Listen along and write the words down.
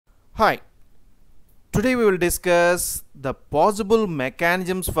Hi, today we will discuss the possible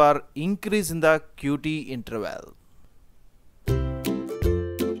mechanisms for increase in the QT interval.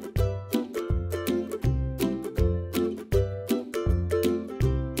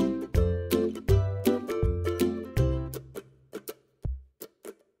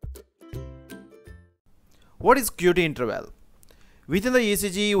 What is QT interval? Within the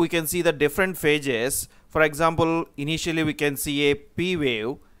ECG, we can see the different phases. For example, initially we can see a P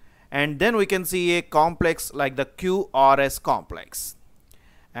wave, and then we can see a complex like the QRS complex,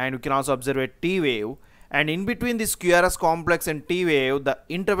 and we can also observe a T wave, and in between this QRS complex and T wave the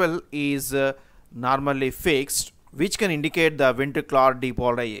interval is normally fixed, which can indicate the ventricular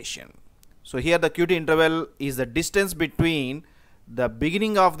depolarization. So here the QT interval is the distance between the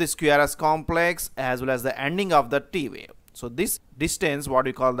beginning of this QRS complex as well as the ending of the T wave. So this distance what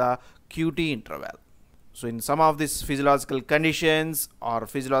we call the QT interval. So in some of these physiological conditions or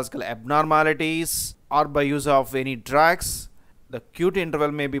physiological abnormalities or by use of any drugs, the QT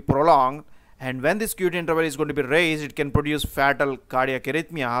interval may be prolonged, and when this QT interval is going to be raised, it can produce fatal cardiac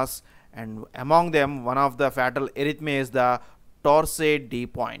arrhythmias, and among them one of the fatal arrhythmia is the Torsade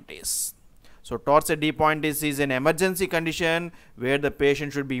D-pointis. So Torsade D-pointis is an emergency condition where the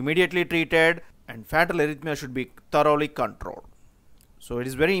patient should be immediately treated and fatal arrhythmia should be thoroughly controlled. So it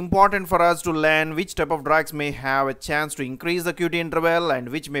is very important for us to learn which type of drugs may have a chance to increase the QT interval and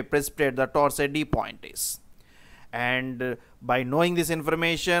which may precipitate the Torsade D-pointis. And by knowing this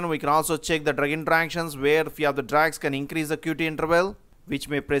information, we can also check the drug interactions where few of the drugs can increase the QT interval, which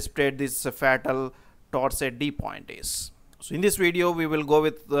may precipitate this fatal Torsade D-pointis. So in this video, we will go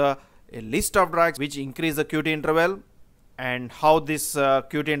with a list of drugs which increase the QT interval and how this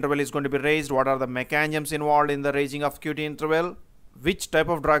QT interval is going to be raised, what are the mechanisms involved in the raising of QT interval, which type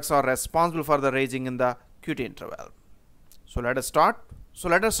of drugs are responsible for the raising in the QT interval. So let us start.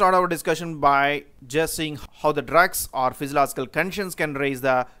 Our discussion by just seeing how the drugs or physiological conditions can raise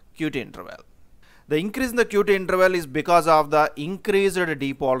the QT interval. The increase in the QT interval is because of the increased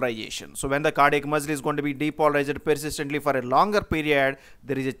depolarization. So when the cardiac muscle is going to be depolarized persistently for a longer period,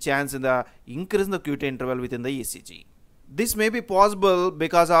 there is a chance in the increase in the QT interval within the ECG. This may be possible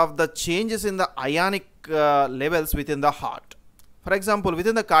because of the changes in the ionic levels within the heart. For example,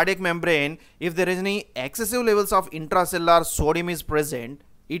 within the cardiac membrane, if there is any excessive levels of intracellular sodium is present,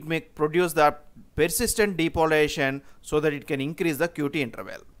 it may produce the persistent depolarization so that it can increase the QT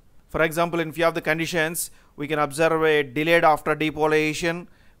interval. For example, in few of the conditions, we can observe a delayed after depolarization,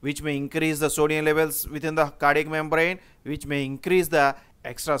 which may increase the sodium levels within the cardiac membrane, which may increase the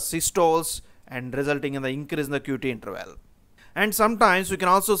extra systoles and resulting in the increase in the QT interval. And sometimes we can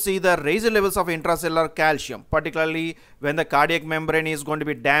also see the raised levels of intracellular calcium, particularly when the cardiac membrane is going to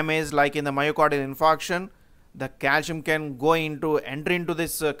be damaged, like in the myocardial infarction. The calcium can enter into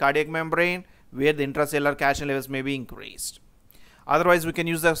this cardiac membrane where the intracellular calcium levels may be increased. Otherwise, we can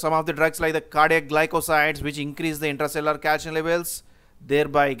use some of the drugs like the cardiac glycosides, which increase the intracellular calcium levels,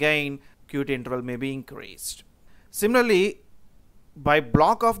 thereby again QT interval may be increased. Similarly, by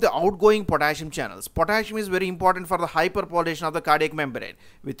block of the outgoing potassium channels. Potassium is very important for the hyperpolarization of the cardiac membrane.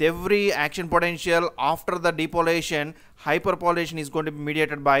 With every action potential after the depolarization, hyperpolarization is going to be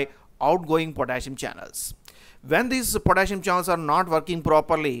mediated by outgoing potassium channels. When these potassium channels are not working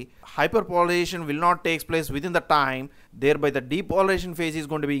properly, hyperpolarization will not take place within the time, thereby the depolarization phase is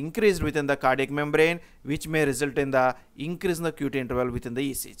going to be increased within the cardiac membrane, which may result in the increase in the QT interval within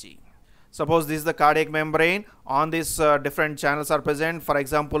the ECG. Suppose this is the cardiac membrane. On this different channels are present. For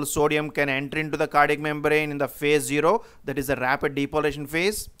example, sodium can enter into the cardiac membrane in the phase 0, that is the rapid depolarization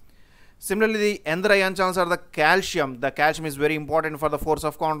phase. Similarly, the other ion channels are the calcium. The calcium is very important for the force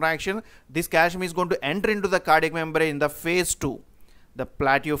of contraction. This calcium is going to enter into the cardiac membrane in the phase 2, the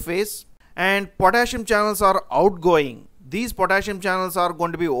plateau phase. And potassium channels are outgoing. These potassium channels are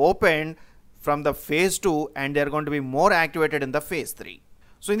going to be opened from the phase 2 and they are going to be more activated in the phase 3.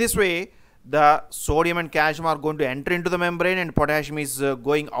 So in this way, the sodium and calcium are going to enter into the membrane and potassium is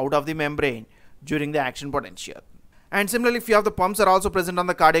going out of the membrane during the action potential. And similarly, few of the pumps are also present on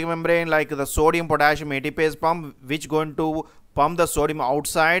the cardiac membrane, like the sodium potassium ATPase pump, which going to pump the sodium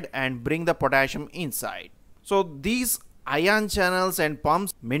outside and bring the potassium inside. So these ion channels and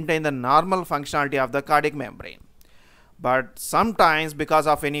pumps maintain the normal functionality of the cardiac membrane. But sometimes because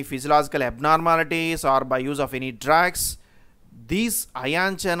of any physiological abnormalities or by use of any drugs, these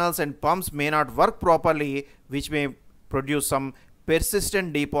ion channels and pumps may not work properly, which may produce some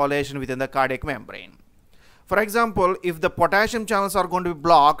persistent depolarization within the cardiac membrane. For example, if the potassium channels are going to be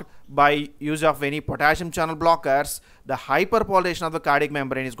blocked by use of any potassium channel blockers, the hyperpolarization of the cardiac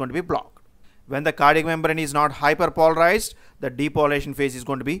membrane is going to be blocked. When the cardiac membrane is not hyperpolarized, the depolarization phase is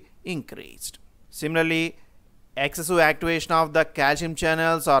going to be increased. Similarly, excessive activation of the calcium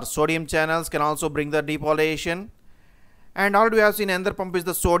channels or sodium channels can also bring the depolarization. And already we have seen another pump is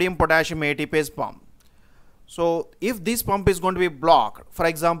the sodium potassium ATPase pump. So if this pump is going to be blocked, for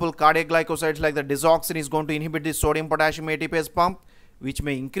example, cardiac glycosides like the digoxin is going to inhibit the sodium potassium ATPase pump, which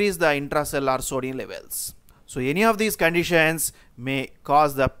may increase the intracellular sodium levels. So any of these conditions may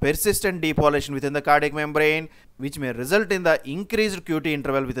cause the persistent depolarization within the cardiac membrane, which may result in the increased QT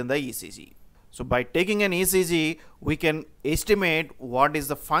interval within the ECG. So by taking an ECG, we can estimate what is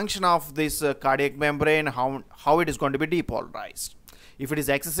the function of this cardiac membrane, how it is going to be depolarized. If it is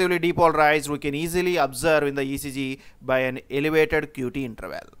excessively depolarized, we can easily observe in the ECG by an elevated QT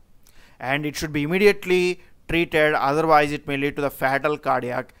interval. And it should be immediately treated, otherwise it may lead to the fatal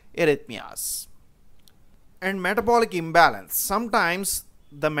cardiac arrhythmias. And metabolic imbalance. Sometimes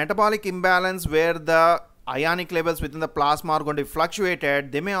the metabolic imbalance where the ionic levels within the plasma are going to be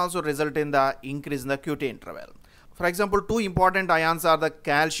fluctuated, they may also result in the increase in the QT interval. For example, two important ions are the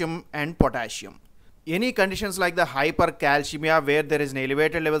calcium and potassium. Any conditions like the hypercalcemia where there is an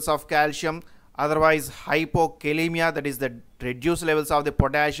elevated levels of calcium, otherwise hypokalemia, that is the reduced levels of the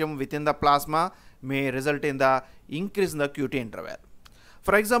potassium within the plasma, may result in the increase in the QT interval.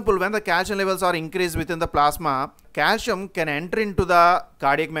 For example, when the calcium levels are increased within the plasma, calcium can enter into the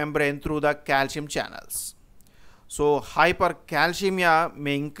cardiac membrane through the calcium channels. So hypercalcemia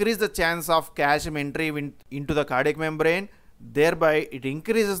may increase the chance of calcium entry into the cardiac membrane, thereby it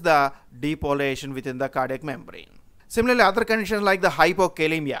increases the depolarization within the cardiac membrane. Similarly, other conditions like the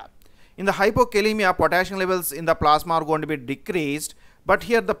hypokalemia. In the hypokalemia, potassium levels in the plasma are going to be decreased, but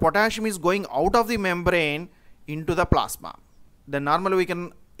here the potassium is going out of the membrane into the plasma. Then normally we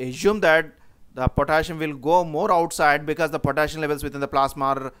can assume that the potassium will go more outside because the potassium levels within the plasma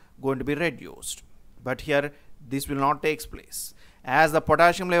are going to be reduced. But here this will not take place. As the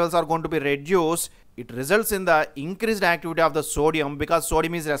potassium levels are going to be reduced, it results in the increased activity of the sodium. Because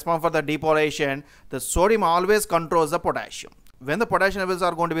sodium is responsible for the depolarization, the sodium always controls the potassium. When the potassium levels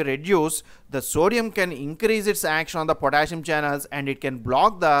are going to be reduced, the sodium can increase its action on the potassium channels and it can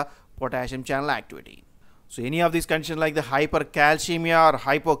block the potassium channel activity. So any of these conditions like the hypercalcemia or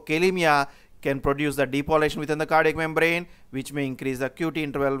hypokalemia can produce the depolarization within the cardiac membrane, which may increase the QT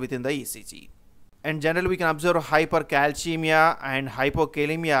interval within the ECG. And generally we can observe hypercalcemia and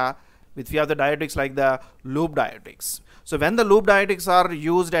hypokalemia with few of the diuretics like the loop diuretics. So when the loop diuretics are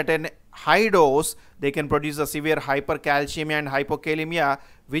used at an high dose, they can produce a severe hypercalcemia and hypokalemia,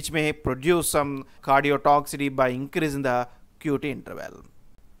 which may produce some cardiotoxicity by increasing the QT interval.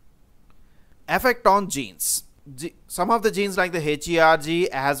 Effect on genes. Some of the genes like the HERG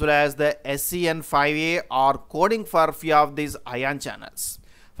as well as the SCN5A are coding for few of these ion channels.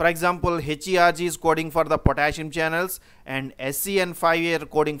 For example, HERG is coding for the potassium channels and SCN5A are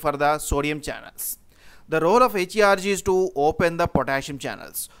coding for the sodium channels. The role of HERG is to open the potassium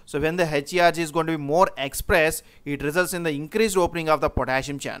channels. So when the HERG is going to be more expressed, it results in the increased opening of the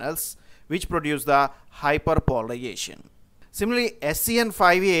potassium channels, which produce the hyperpolarization. Similarly,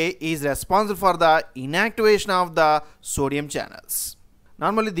 SCN5A is responsible for the inactivation of the sodium channels.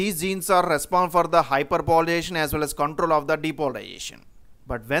 Normally, these genes are responsible for the hyperpolarization as well as control of the depolarization.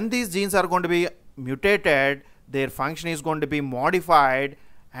 But when these genes are going to be mutated, their function is going to be modified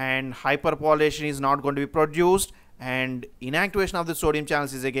and hyperpolarization is not going to be produced and inactivation of the sodium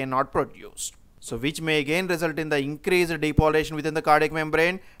channels is again not produced. So which may again result in the increased depolarization within the cardiac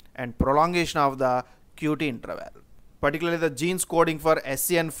membrane and prolongation of the QT interval. Particularly the genes coding for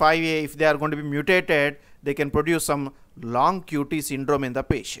SCN5A, if they are going to be mutated, they can produce some long QT syndrome in the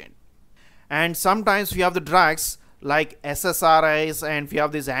patient. And sometimes we have the drugs like SSRIs and we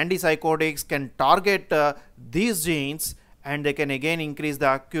have these antipsychotics can target these genes and they can again increase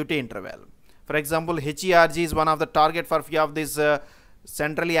the QT interval. For example, HERG is one of the target for few of these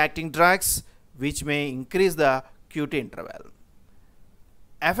centrally acting drugs, which may increase the QT interval.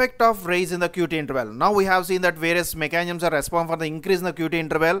 Effect of raise in the QT interval. Now we have seen that various mechanisms are responsible for the increase in the QT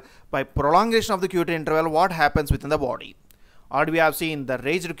interval. By prolongation of the QT interval, what happens within the body? Already we have seen the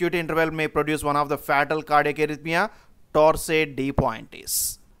raised QT interval may produce one of the fatal cardiac arrhythmia, Torsade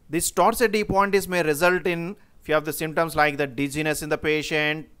D-pointis. This Torsade D-pointis may result in few of the symptoms like the dizziness in the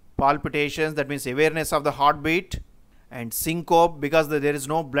patient, palpitations, that means awareness of the heartbeat, and syncope because there is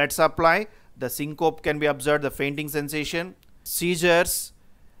no blood supply. The syncope can be observed, the fainting sensation, seizures,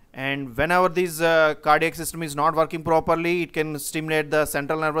 and whenever this cardiac system is not working properly, it can stimulate the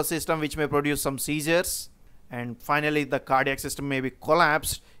central nervous system, which may produce some seizures. And finally, the cardiac system may be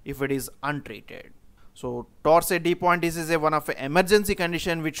collapsed if it is untreated. So Torsade D-pointis is one of an emergency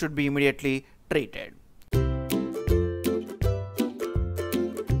condition which should be immediately treated.